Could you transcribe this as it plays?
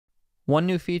One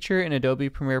new feature in Adobe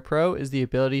Premiere Pro is the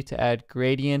ability to add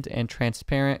gradient and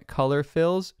transparent color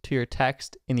fills to your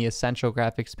text in the Essential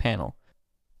Graphics panel.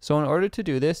 So in order to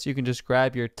do this, you can just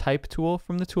grab your Type tool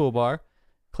from the toolbar,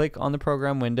 click on the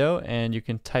program window, and you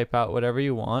can type out whatever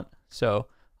you want. So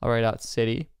I'll write out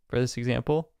city for this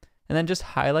example, and then just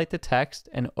highlight the text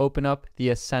and open up the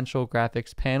Essential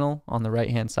Graphics panel on the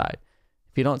right-hand side.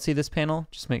 If you don't see this panel,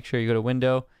 just make sure you go to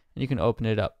Window and you can open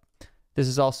it up. This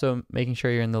is also making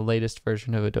sure you're in the latest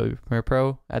version of Adobe Premiere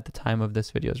Pro at the time of this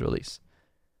video's release.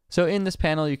 So in this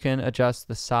panel, you can adjust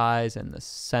the size and the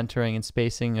centering and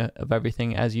spacing of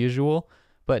everything as usual.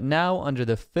 But now under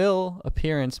the Fill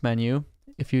Appearance menu,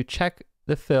 if you check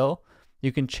the fill,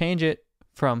 you can change it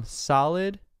from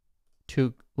solid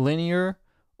to linear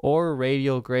or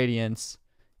radial gradients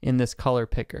in this color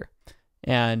picker.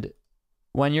 And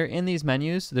when you're in these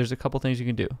menus, there's a couple things you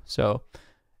can do. So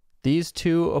these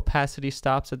two opacity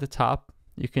stops at the top,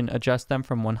 you can adjust them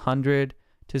from 100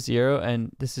 to 0,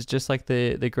 and this is just like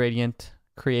the gradient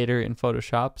creator in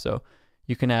Photoshop. So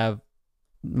you can have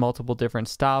multiple different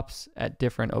stops at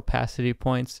different opacity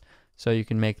points. So you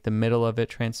can make the middle of it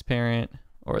transparent,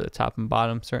 or the top and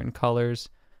bottom certain colors,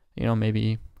 you know,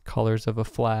 maybe colors of a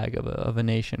flag of a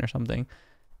nation or something.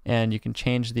 And you can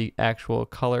change the actual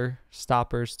color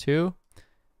stoppers too.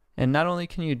 And not only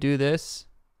can you do this,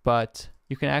 but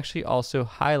you can actually also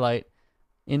highlight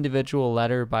individual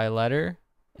letter by letter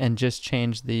and just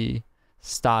change the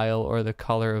style or the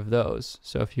color of those.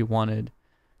 So if you wanted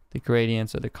the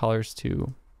gradients or the colors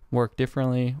to work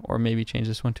differently, or maybe change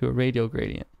this one to a radial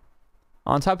gradient.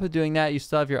 On top of doing that, you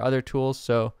still have your other tools.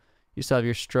 So you still have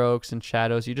your strokes and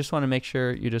shadows. You just want to make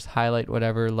sure you just highlight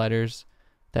whatever letters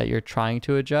that you're trying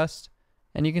to adjust.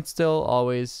 And you can still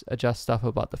always adjust stuff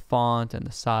about the font and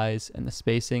the size and the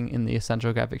spacing in the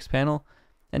Essential Graphics panel.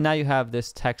 And now you have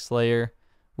this text layer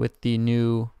with the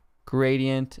new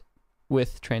gradient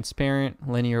with transparent,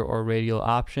 linear, or radial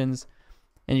options.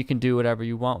 And you can do whatever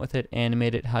you want with it,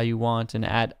 animate it how you want, and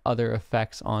add other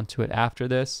effects onto it after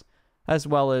this, as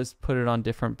well as put it on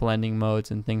different blending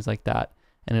modes and things like that.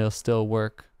 And it'll still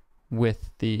work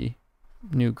with the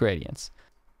new gradients.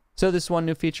 So this is one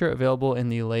new feature available in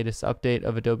the latest update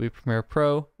of Adobe Premiere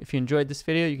Pro. If you enjoyed this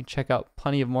video, you can check out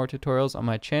plenty of more tutorials on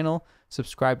my channel.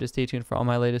 Subscribe to stay tuned for all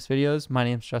my latest videos. My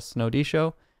name is Justin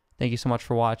Odisho. Thank you so much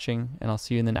for watching, and I'll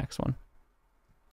see you in the next one.